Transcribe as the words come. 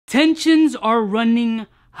Tensions are running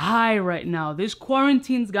high right now. This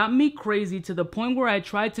quarantine's got me crazy to the point where I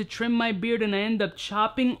tried to trim my beard and I end up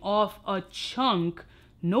chopping off a chunk.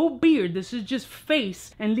 No beard, this is just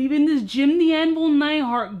face, and leaving this Jim the Anvil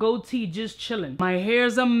Neidhart goatee just chilling. My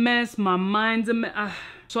hair's a mess, my mind's a mess.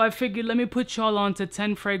 So I figured let me put y'all on to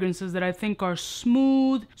 10 fragrances that I think are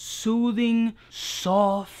smooth, soothing,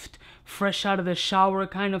 soft, fresh out of the shower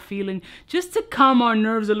kind of feeling, just to calm our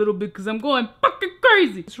nerves a little bit because I'm going fucking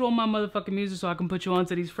crazy. Let's roll my motherfucking music so I can put you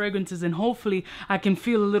onto these fragrances and hopefully I can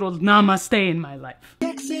feel a little namaste in my life. We're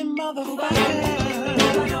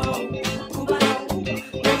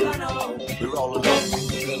all alone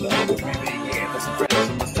in the love of really, yeah. There's some friends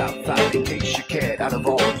on the south side in case you cared. Out of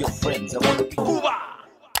all your friends, I want to be Cuba.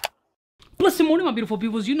 Blessed morning, my beautiful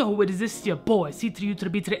peoples. You know who it is. This is your boy, C to the U to the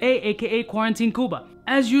B to the A, aka Quarantine Cuba.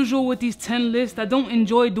 As usual with these 10 lists, I don't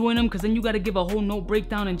enjoy doing them because then you got to give a whole note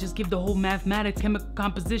breakdown and just give the whole mathematics, chemical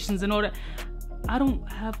compositions and all that. I don't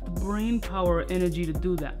have the brain power or energy to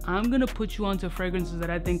do that. I'm gonna put you onto fragrances that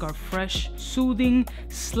I think are fresh, soothing,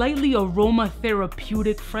 slightly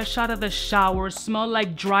aromatherapeutic, fresh out of the shower, smell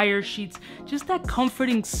like dryer sheets, just that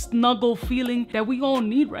comforting snuggle feeling that we all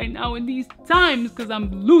need right now in these times because I'm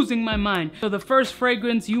losing my mind. So the first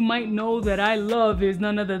fragrance you might know that I love is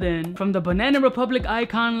none other than from the Banana Republic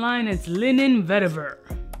Icon line. It's Linen Vetiver.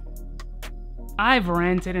 I've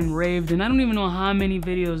ranted and raved and I don't even know how many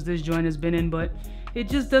videos this joint has been in, but it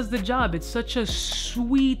just does the job. It's such a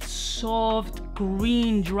sweet, soft,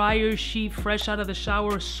 green, dryer sheet, fresh out of the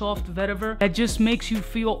shower, soft vetiver that just makes you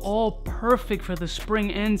feel all perfect for the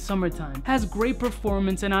spring and summertime. Has great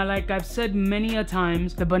performance and I've said many a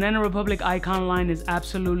times, the Banana Republic Icon line is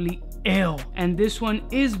absolutely ill. And this one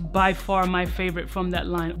is by far my favorite from that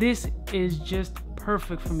line. This is just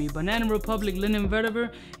perfect for me. Banana Republic Linen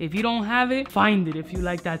Vetiver. If you don't have it, find it. If you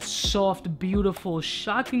like that soft, beautiful,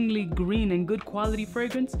 shockingly green and good quality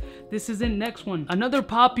fragrance, this is it. Next one. Another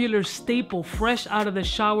popular staple, fresh out of the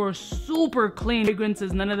shower, super clean fragrance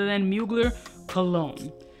is none other than Mugler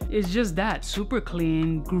Cologne. It's just that, super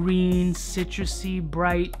clean, green, citrusy,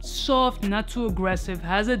 bright, soft, not too aggressive,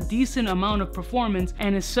 has a decent amount of performance,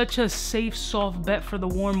 and is such a safe, soft bet for the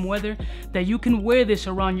warm weather that you can wear this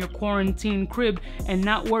around your quarantine crib and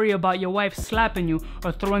not worry about your wife slapping you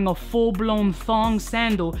or throwing a full-blown thong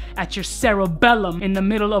sandal at your cerebellum in the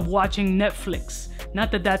middle of watching Netflix.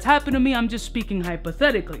 Not that that's happened to me, I'm just speaking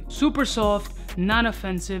hypothetically. Super soft,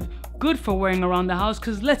 non-offensive, good for wearing around the house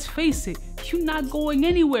because let's face it, you're not going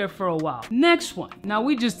anywhere for a while. Next one. Now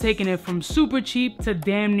we just taking it from super cheap to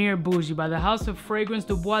damn near bougie. By the House of Fragrance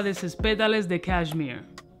du Bois, this is Pétales de Cashmere.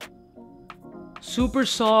 Super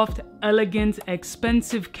soft, elegant,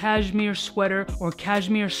 expensive cashmere sweater or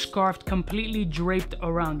cashmere scarf completely draped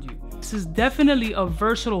around you. This is definitely a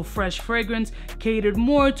versatile fresh fragrance catered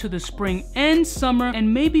more to the spring and summer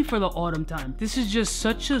and maybe for the autumn time. This is just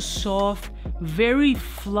such a soft, very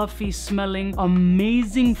fluffy smelling,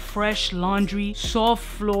 amazing fresh laundry, soft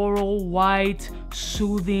floral, white,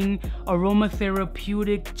 soothing,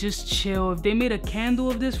 aromatherapeutic, just chill. If they made a candle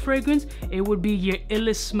of this fragrance, it would be your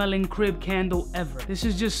illest smelling crib candle ever. This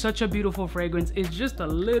is just such a beautiful fragrance. It's just a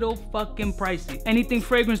little fucking pricey. Anything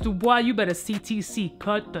Fragrance du Bois, you better CTC,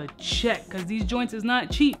 cut the check, because these joints is not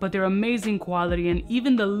cheap, but they're amazing quality, and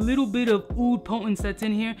even the little bit of oud potence that's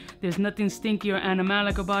in here, there's nothing stinky or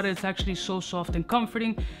animalic about it. It's actually so soft and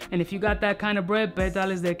comforting, and if you got that kind of bread,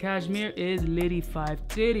 Pétales de Cashmere is litty 5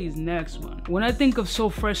 titties. Next one. When I think of so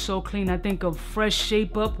fresh, so clean, I think of fresh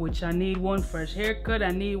shape up, which I need one, fresh haircut,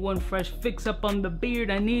 I need one, fresh fix up on the beard,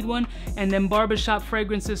 I need one, and then barbershop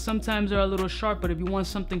fragrances sometimes are a little sharp, but if you want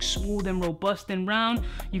something smooth and robust and round,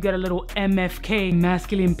 you get a little MFK,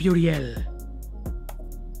 Masculine Puriel.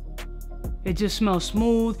 It just smells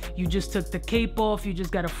smooth, you just took the cape off, you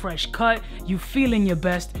just got a fresh cut, you feeling your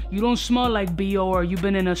best, you don't smell like BO or you've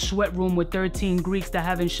been in a sweat room with 13 Greeks that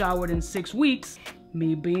haven't showered in 6 weeks.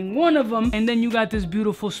 Me being one of them. And then you got this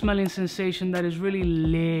beautiful smelling sensation that is really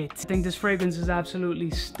lit. I think this fragrance is absolutely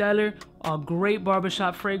stellar. A great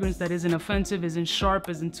barbershop fragrance that isn't offensive, isn't sharp,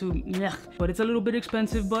 isn't too blech, but it's a little bit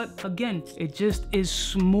expensive, but again, it just is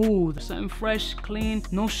smooth. Something fresh, clean,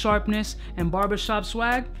 no sharpness, and barbershop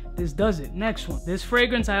swag. This does it. Next one. This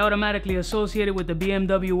fragrance I automatically associated with the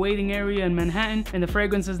BMW waiting area in Manhattan, and the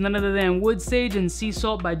fragrance is none other than Wood Sage and Sea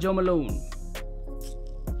Salt by Joe Malone.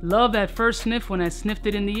 Love that first sniff when I sniffed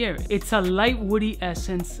it in the air. It's a light woody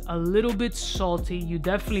essence, a little bit salty. You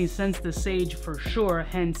definitely sense the sage for sure,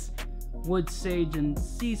 hence wood sage and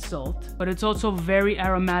sea salt, but it's also very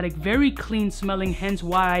aromatic, very clean smelling, hence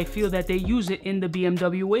why I feel that they use it in the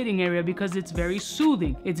BMW waiting area, because it's very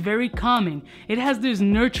soothing, it's very calming. It has this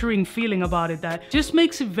nurturing feeling about it that just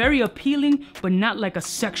makes it very appealing, but not like a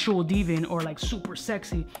sexual deviant or like super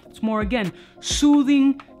sexy. It's more, again,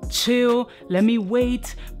 soothing, chill, let me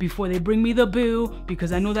wait before they bring me the bill,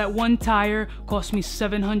 because I know that one tire cost me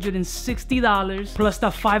 $760 plus the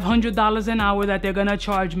 $500 an hour that they're gonna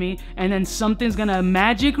charge me, and then something's gonna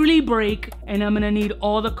magically break and I'm gonna need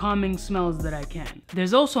all the calming smells that I can.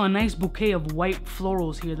 There's also a nice bouquet of white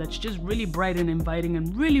florals here that's just really bright and inviting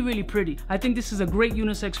and really pretty. I think this is a great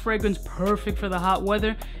unisex fragrance, perfect for the hot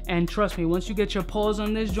weather, and trust me, once you get your paws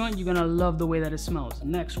on this joint, you're gonna love the way that it smells.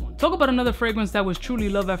 Next one. Talk about another fragrance that was truly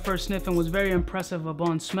love at first sniff and was very impressive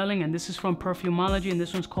upon smelling, and this is from Perfumology, and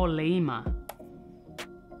this one's called Leima.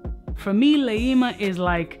 For me, Leima is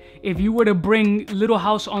like if you were to bring Little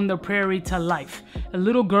House on the Prairie to life. A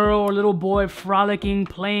little girl or little boy frolicking,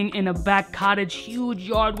 playing in a back cottage, huge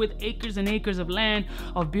yard with acres and acres of land,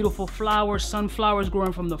 of beautiful flowers, sunflowers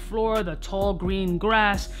growing from the floor, the tall green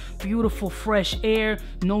grass, beautiful fresh air,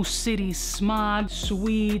 no city smog,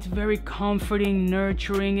 sweet, very comforting,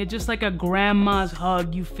 nurturing. It's just like a grandma's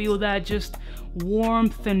hug. You feel that just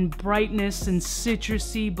warmth and brightness and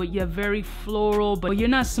citrusy, but yet very floral, but you're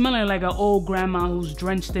not smelling like an old grandma who's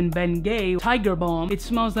drenched in Bengay, Tiger Balm. It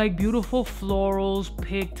smells like beautiful florals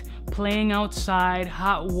picked, playing outside,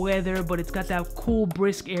 hot weather, but it's got that cool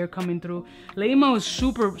brisk air coming through. Leima was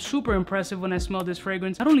super impressive when I smelled this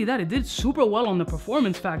fragrance. Not only that, it did super well on the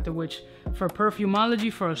performance factor, which for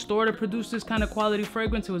Perfumology, for a store to produce this kind of quality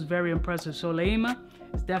fragrance, it was very impressive. So Leima,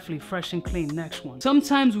 it's definitely fresh and clean. Next one.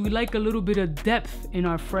 Sometimes we like a little bit of depth in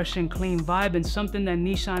our fresh and clean vibe, and something that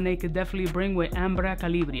Nishane could definitely bring with Ambra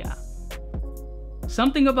Calibria.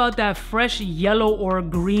 Something about that fresh yellow or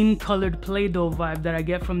green colored Play-Doh vibe that I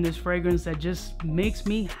get from this fragrance that just makes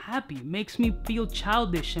me happy, makes me feel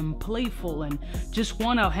childish and playful and just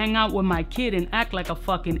want to hang out with my kid and act like a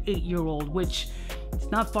fucking 8-year-old, which it's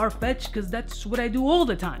not far-fetched because that's what I do all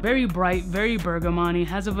the time. Very bright, very bergamot,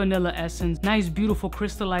 has a vanilla essence, nice beautiful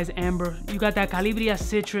crystallized amber. You got that Calibria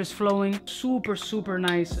citrus flowing, super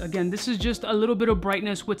nice. Again, this is just a little bit of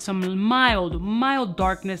brightness with some mild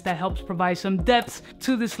darkness that helps provide some depth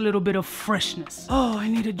to this little bit of freshness. Oh, I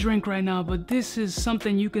need a drink right now, but this is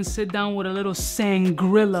something you can sit down with a little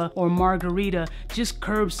sangrilla or margarita, just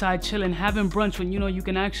curbside chilling, having brunch when you know you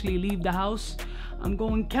can actually leave the house. I'm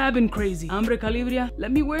going cabin crazy. Ambra Calibria,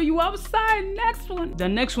 let me wear you outside. Next one. The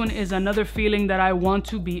next one is another feeling that I want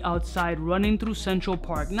to be outside, running through Central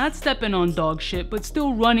Park. Not stepping on dog shit, but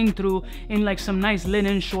still running through in like some nice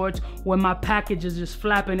linen shorts where my package is just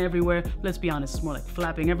flapping everywhere. Let's be honest, it's more like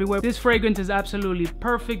flapping everywhere. This fragrance is absolutely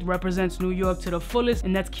perfect, represents New York to the fullest,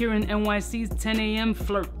 and that's Kieran NYC's 10 a.m.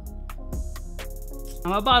 Flirt. Now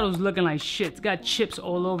my bottle's looking like shit. It's got chips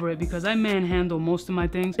all over it because I manhandle most of my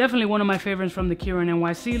things. Definitely one of my favorites from the Kieran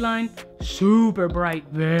NYC line. Super bright,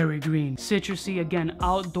 very green. Citrusy, again,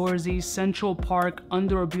 outdoorsy, Central Park,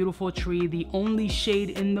 under a beautiful tree. The only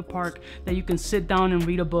shade in the park that you can sit down and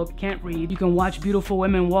read a book. Can't read. You can watch beautiful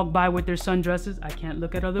women walk by with their sundresses. I can't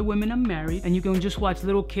look at other women, I'm married. And you can just watch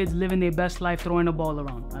little kids living their best life throwing a ball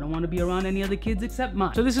around. I don't want to be around any other kids except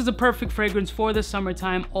mine. So this is a perfect fragrance for the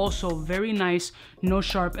summertime. Also very nice. No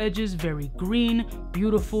sharp edges, very green,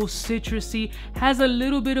 beautiful, citrusy, has a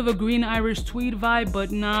little bit of a green Irish tweed vibe,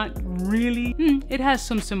 but not really. It has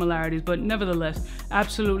some similarities, but nevertheless,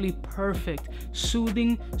 absolutely perfect.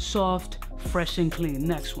 Soothing, soft, fresh and clean.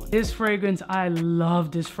 Next one. This fragrance, I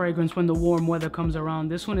love this fragrance when the warm weather comes around.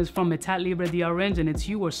 This one is from Etat Libre d'Orange, and it's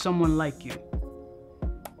You or Someone Like You.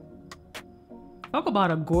 Talk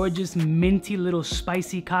about a gorgeous, minty little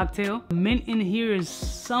spicy cocktail. Mint in here is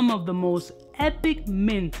some of the most epic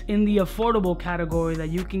mint in the affordable category that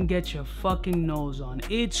you can get your fucking nose on.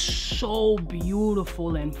 It's so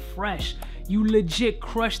beautiful and fresh. You legit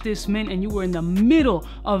crushed this mint and you were in the middle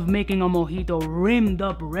of making a mojito, rimmed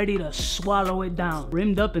up, ready to swallow it down.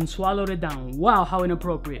 Rimmed up and swallowed it down. Wow, how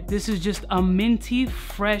inappropriate. This is just a minty,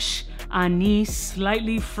 fresh anise,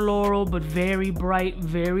 slightly floral, but very bright,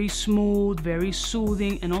 very smooth, very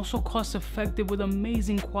soothing, and also cost effective with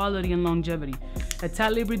amazing quality and longevity.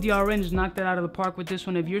 Etat Libre d'Orange knocked it out of the park with this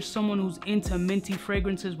one. If you're someone who's into minty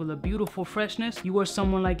fragrances with a beautiful freshness, You or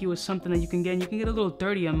Someone Like You is something that you can get, and you can get a little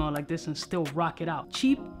 30 ml like this and still rock it out.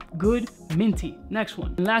 Cheap, good, minty. Next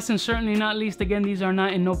one. And last and certainly not least, again, these are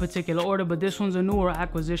not in no particular order, but this one's a newer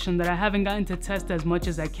acquisition that I haven't gotten to test as much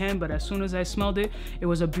as I can, but as soon as I smelled it, it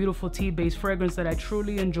was a beautiful tea-based fragrance that I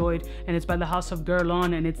truly enjoyed, and it's by the House of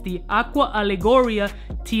Guerlain, and it's the Aqua Allegoria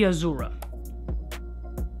Tea Azzurra.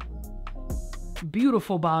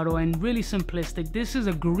 Beautiful bottle and really simplistic. This is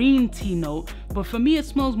a green tea note, but for me it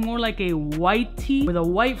smells more like a white tea with a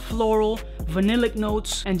white floral, vanillic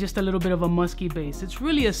notes, and just a little bit of a musky base. It's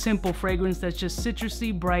really a simple fragrance that's just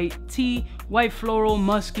citrusy, bright tea, white floral,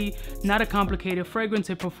 musky, not a complicated fragrance.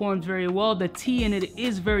 It performs very well. The tea in it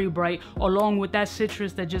is very bright, along with that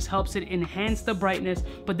citrus that just helps it enhance the brightness,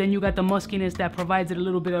 but then you got the muskiness that provides it a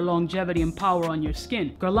little bit of longevity and power on your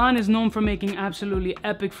skin. Guerlain is known for making absolutely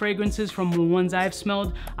epic fragrances. From the ones I've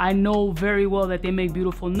smelled, I know very well that they make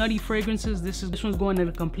beautiful nutty fragrances. This one's going in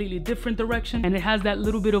a completely different direction, and it has that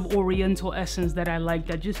little bit of oriental essence that I like,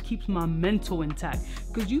 that just keeps my mental intact,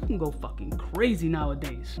 because you can go fucking crazy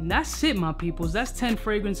nowadays. And that's it, my peoples. That's 10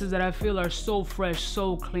 fragrances that I feel are so fresh,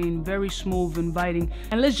 so clean, very smooth, inviting,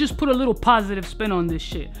 and let's just put a little positive spin on this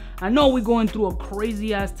shit. I know we're going through a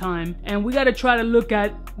crazy ass time, and we gotta try to look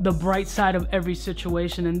at the bright side of every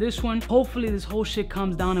situation. And this one, hopefully this whole shit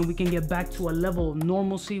comes down and we can get back to a level of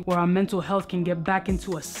normalcy where our mental health can get back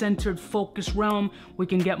into a centered, focused realm. We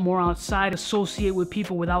can get more outside, associate with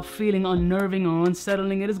people without feeling unnerving or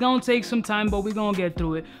unsettling. It is gonna take some time, but we're gonna get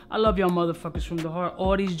through it. I love y'all motherfuckers from the heart.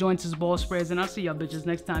 All these joints is ball sprays, and I'll see y'all bitches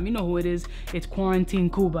next time. You know who it is. It's Quarantine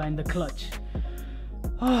Cuba in the clutch.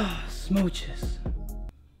 Ah, smooches.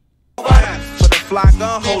 For the fly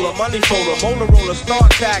gun holder, money folder, motor roller,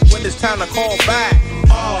 start tack when it's time to call back.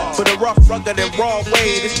 For the rough, rugged, and raw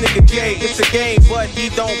way, this nigga Jay, it's a game, but he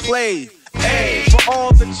don't play. Hey, for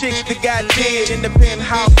all the chicks that got dead in the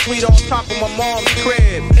penthouse suite on top of my mom's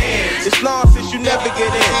crib. It's nonsense, you never get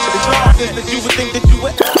in. It's nonsense that you would think that you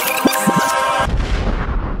would.